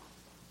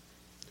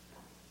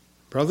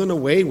 Brother,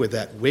 away with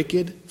that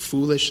wicked,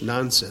 foolish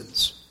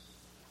nonsense.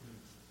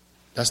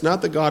 That's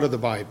not the God of the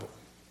Bible.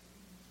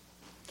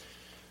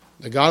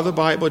 The God of the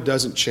Bible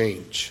doesn't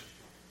change.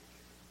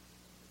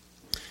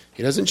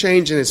 He doesn't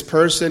change in his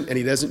person, and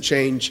he doesn't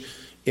change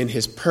in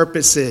his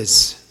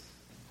purposes.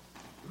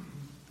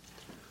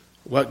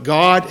 What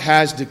God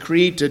has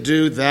decreed to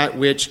do, that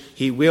which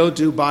he will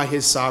do by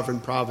his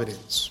sovereign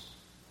providence.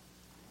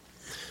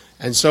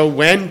 And so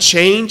when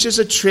change is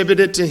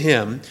attributed to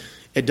him,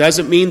 it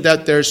doesn't mean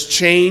that there's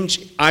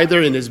change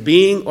either in his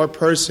being or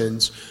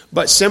persons,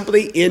 but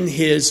simply in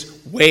his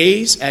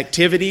ways,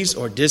 activities,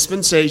 or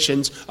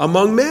dispensations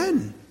among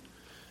men.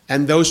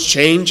 And those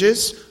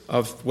changes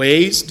of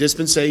ways,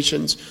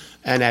 dispensations,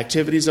 and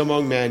activities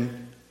among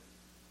men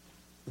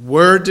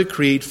were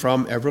decreed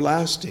from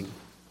everlasting.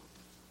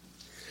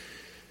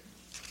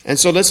 And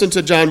so listen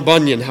to John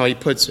Bunyan, how he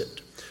puts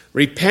it.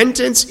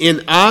 Repentance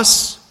in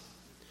us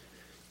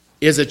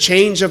is a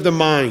change of the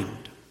mind.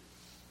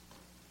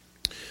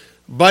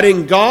 But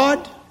in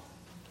God,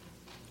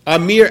 a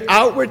mere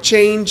outward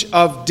change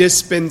of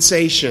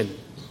dispensation.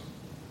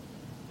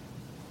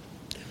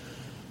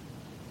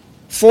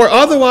 For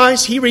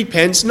otherwise he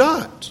repents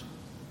not,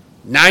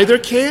 neither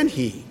can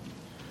he,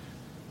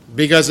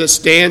 because it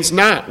stands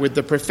not with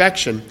the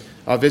perfection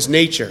of his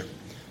nature.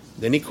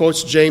 Then he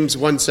quotes James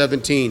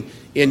 1:17.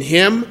 In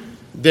him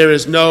there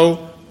is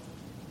no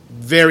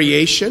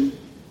variation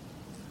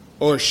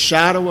or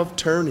shadow of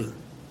turning.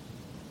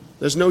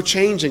 There's no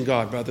change in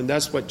God, brother, and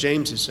that's what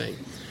James is saying.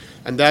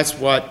 And that's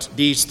what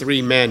these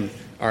three men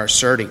are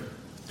asserting.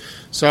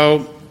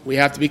 So we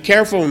have to be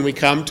careful when we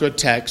come to a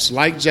text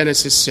like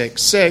Genesis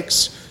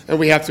 6:6, and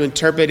we have to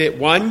interpret it,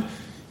 one,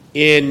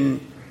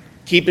 in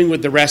keeping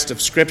with the rest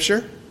of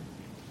Scripture,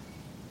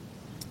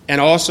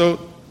 and also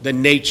the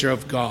nature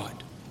of God.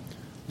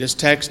 This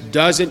text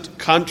doesn't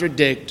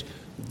contradict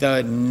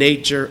the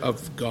nature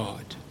of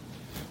God.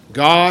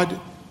 God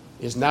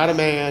is not a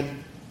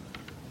man,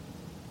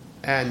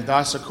 and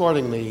thus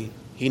accordingly,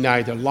 he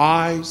neither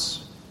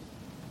lies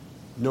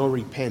nor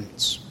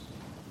repents.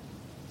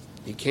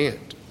 He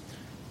can't,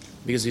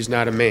 because he's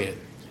not a man.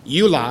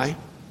 You lie,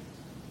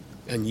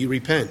 and you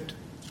repent.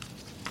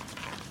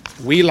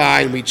 We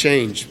lie and we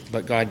change,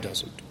 but God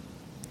doesn't.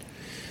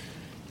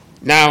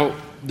 Now,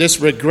 this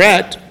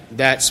regret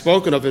that's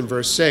spoken of in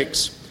verse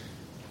 6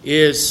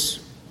 is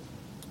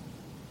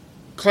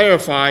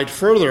clarified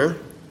further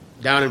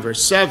down in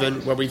verse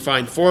 7, where we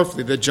find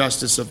fourthly the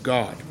justice of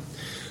God.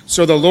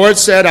 So the Lord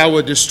said, I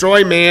will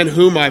destroy man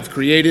whom I've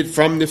created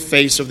from the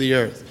face of the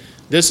earth.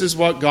 This is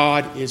what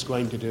God is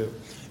going to do.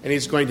 And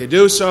he's going to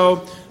do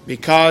so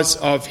because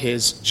of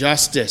his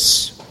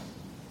justice.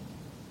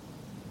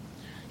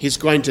 He's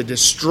going to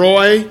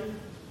destroy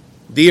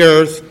the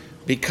earth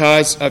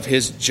because of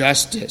his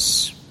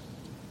justice.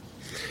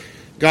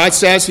 God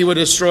says he will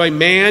destroy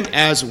man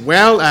as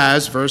well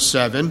as, verse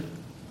 7,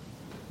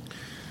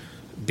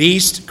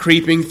 beast,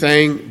 creeping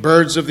thing,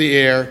 birds of the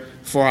air,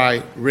 for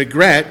I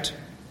regret,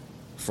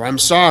 for I'm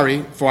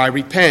sorry, for I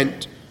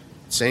repent,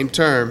 same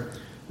term,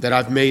 that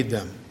I've made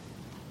them.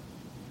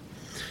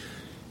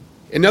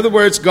 In other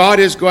words, God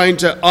is going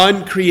to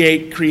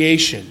uncreate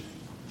creation.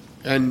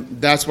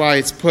 And that's why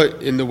it's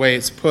put in the way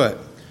it's put.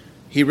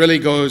 He really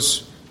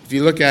goes, if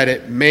you look at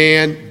it,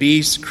 man,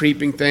 beast,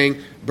 creeping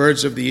thing,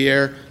 birds of the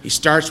air. He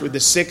starts with the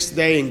sixth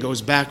day and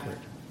goes backward.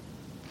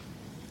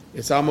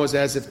 It's almost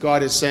as if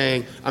God is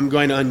saying, I'm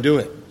going to undo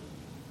it.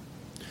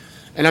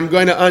 And I'm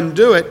going to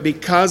undo it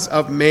because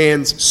of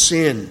man's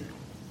sin.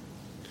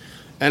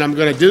 And I'm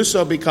going to do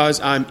so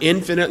because I'm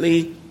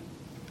infinitely,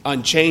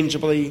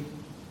 unchangeably,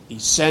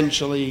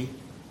 essentially,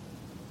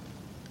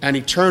 and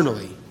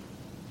eternally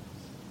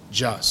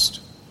just.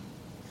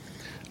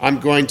 I'm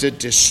going to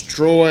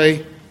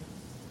destroy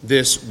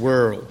this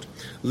world.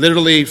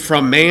 Literally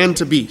from man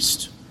to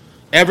beast.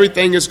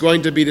 Everything is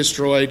going to be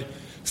destroyed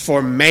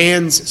for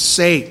man's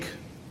sake.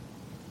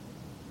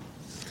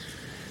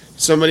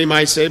 Somebody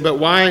might say, but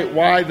why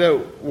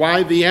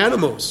the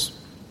animals?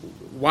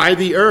 Why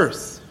the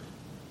earth?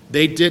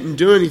 They didn't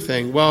do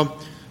anything. Well,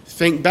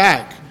 think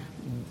back.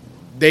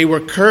 They were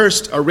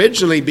cursed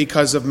originally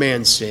because of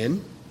man's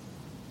sin.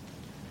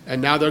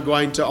 And now they're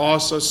going to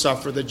also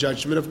suffer the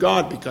judgment of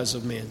God because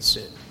of man's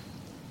sin.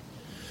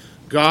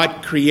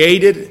 God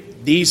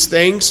created these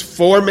things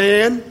for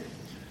man,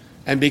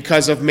 and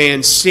because of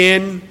man's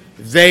sin,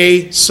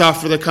 they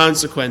suffer the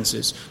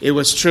consequences. It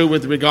was true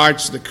with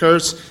regards to the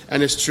curse,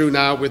 and it's true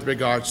now with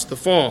regards to the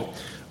fall,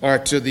 or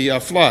to the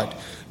flood.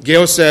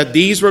 Gale said,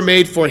 these were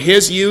made for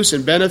his use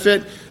and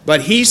benefit,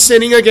 but he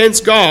sinning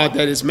against God,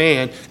 that is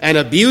man, and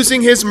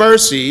abusing his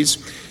mercies,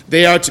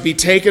 they are to be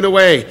taken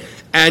away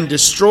and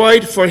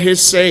destroyed for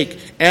his sake,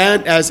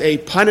 and as a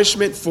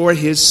punishment for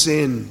his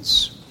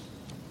sins.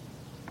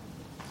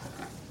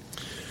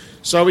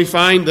 So we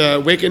find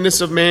the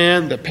wickedness of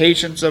man, the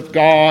patience of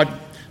God,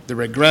 the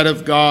regret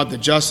of God, the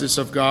justice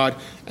of God.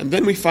 And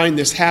then we find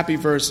this happy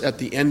verse at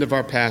the end of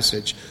our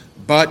passage.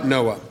 But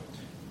Noah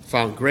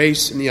found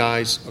grace in the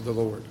eyes of the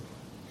Lord.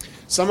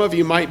 Some of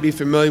you might be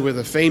familiar with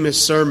a famous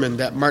sermon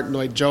that Martin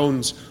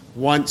Lloyd-Jones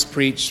once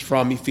preached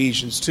from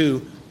Ephesians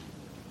 2,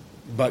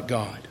 but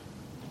God.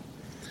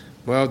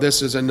 Well,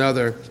 this is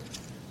another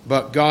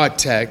but God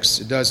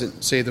text. It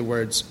doesn't say the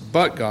words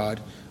but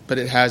God, but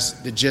it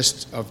has the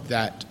gist of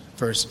that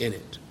verse in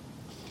it.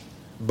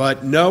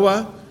 But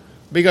Noah,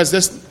 because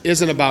this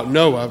isn't about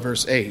Noah,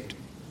 verse 8.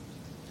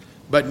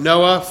 But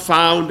Noah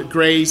found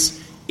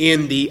grace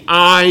in the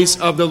eyes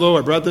of the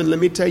Lord. Brethren, let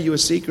me tell you a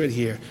secret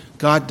here.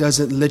 God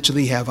doesn't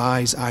literally have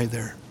eyes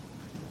either.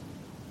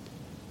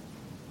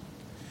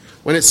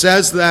 When it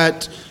says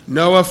that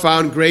Noah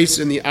found grace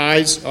in the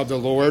eyes of the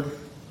Lord,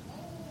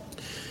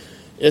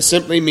 it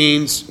simply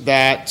means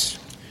that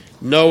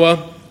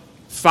Noah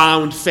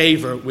found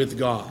favor with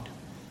God.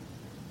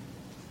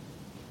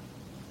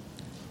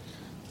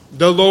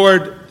 The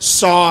Lord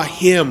saw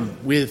him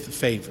with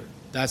favor.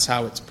 That's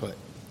how it's put.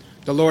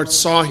 The Lord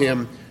saw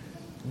him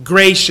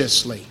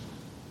graciously.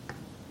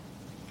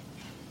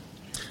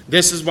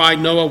 This is why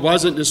Noah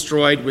wasn't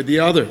destroyed with the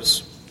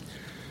others.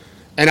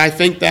 And I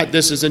think that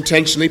this is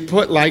intentionally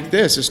put like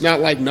this. It's not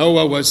like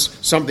Noah was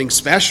something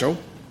special.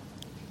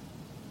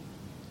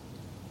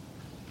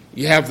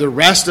 You have the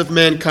rest of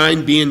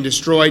mankind being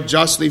destroyed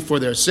justly for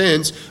their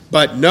sins,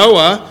 but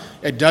Noah,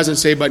 it doesn't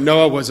say, but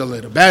Noah was a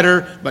little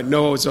better, but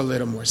Noah was a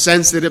little more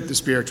sensitive to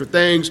spiritual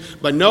things,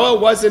 but Noah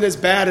wasn't as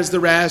bad as the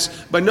rest,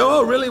 but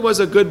Noah really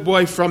was a good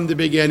boy from the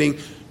beginning.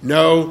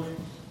 No,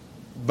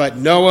 but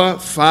Noah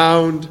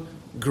found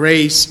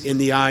grace in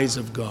the eyes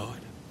of God.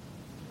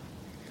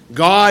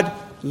 God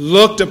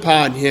looked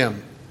upon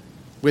him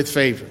with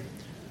favor.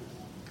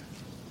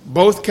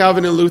 Both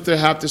Calvin and Luther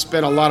have to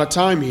spend a lot of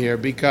time here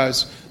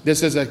because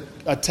this is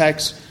a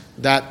text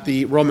that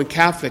the Roman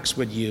Catholics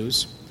would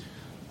use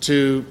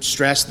to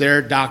stress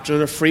their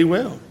doctrine of free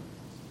will.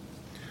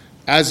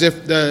 As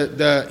if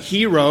the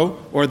hero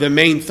or the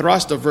main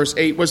thrust of verse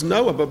 8 was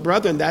Noah. But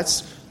brethren,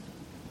 that's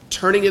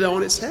turning it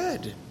on its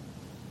head.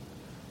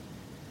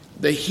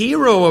 The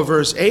hero of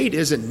verse 8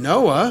 isn't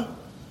Noah.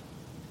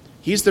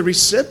 He's the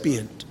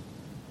recipient.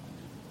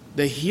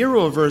 The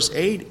hero of verse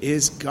 8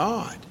 is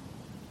God.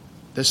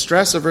 The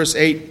stress of verse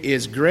 8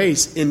 is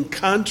grace in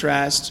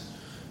contrast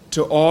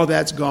to all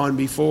that's gone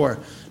before.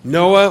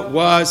 Noah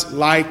was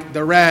like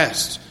the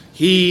rest.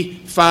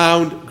 He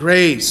found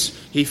grace.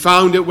 He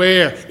found it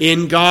where?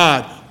 In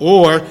God.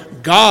 Or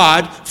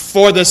God,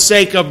 for the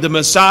sake of the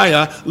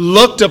Messiah,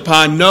 looked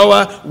upon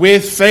Noah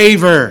with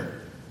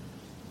favor.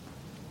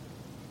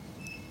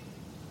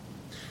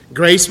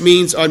 Grace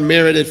means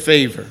unmerited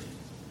favor.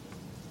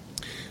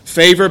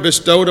 Favor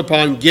bestowed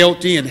upon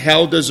guilty and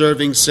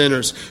hell-deserving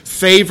sinners.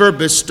 Favor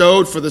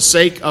bestowed for the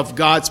sake of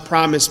God's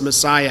promised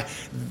Messiah.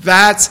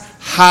 That's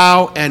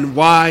how and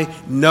why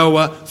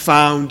Noah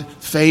found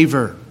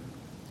favor.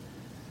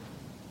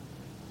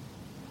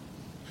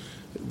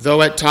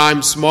 Though at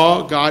times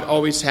small, God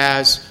always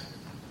has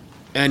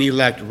an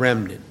elect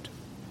remnant.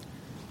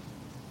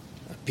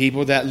 A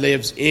people that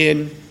lives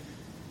in,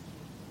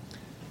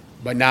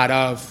 but not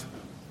of,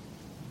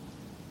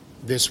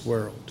 this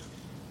world.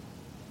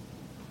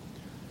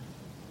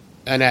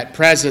 And at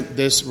present,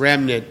 this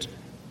remnant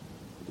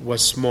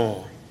was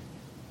small.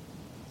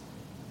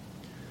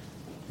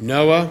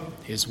 Noah,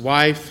 his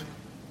wife,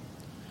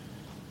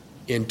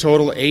 in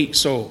total 8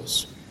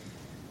 souls,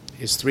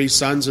 his 3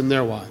 sons and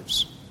their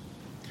wives.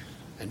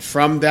 And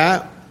from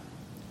that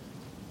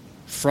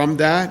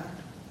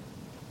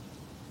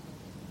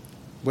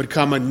would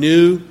come a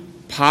new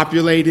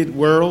populated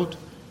world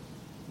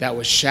that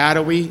was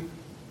shadowy,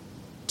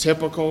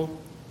 typical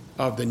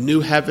of the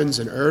new heavens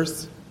and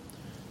earth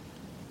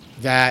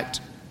that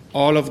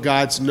all of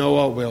God's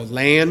Noah will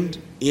land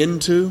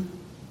into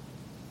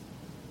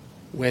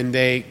when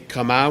they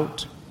come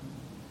out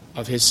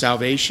of his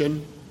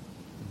salvation,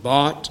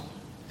 bought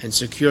and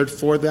secured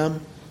for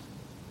them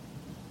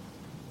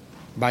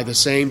by the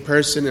same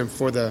person and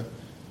for the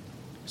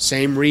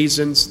same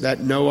reasons that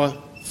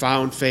Noah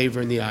found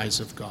favor in the eyes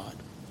of God.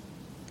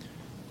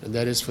 And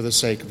that is for the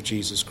sake of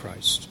Jesus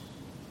Christ.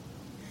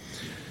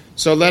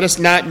 So let us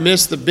not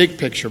miss the big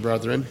picture,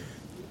 brethren.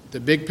 The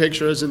big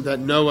picture isn't that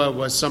Noah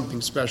was something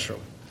special.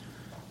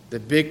 The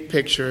big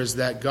picture is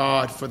that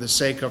God, for the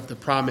sake of the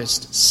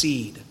promised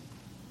seed,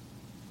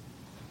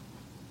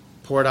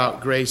 poured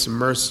out grace and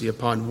mercy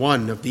upon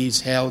one of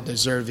these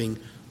hell-deserving,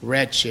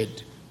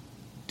 wretched,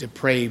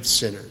 depraved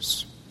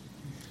sinners,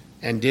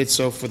 and did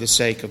so for the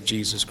sake of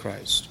Jesus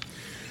Christ.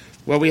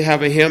 Well, we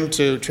have a hymn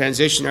to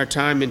transition our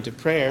time into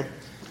prayer,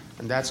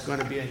 and that's going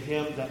to be a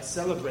hymn that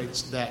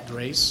celebrates that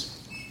grace.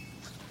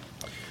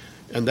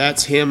 And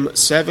that's hymn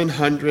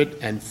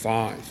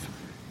 705.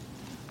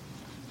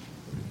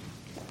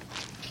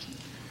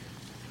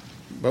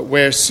 But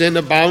where sin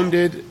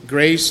abounded,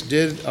 grace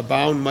did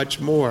abound much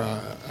more.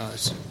 A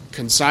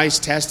concise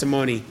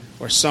testimony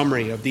or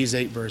summary of these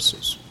 8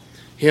 verses.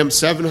 Hymn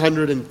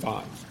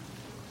 705.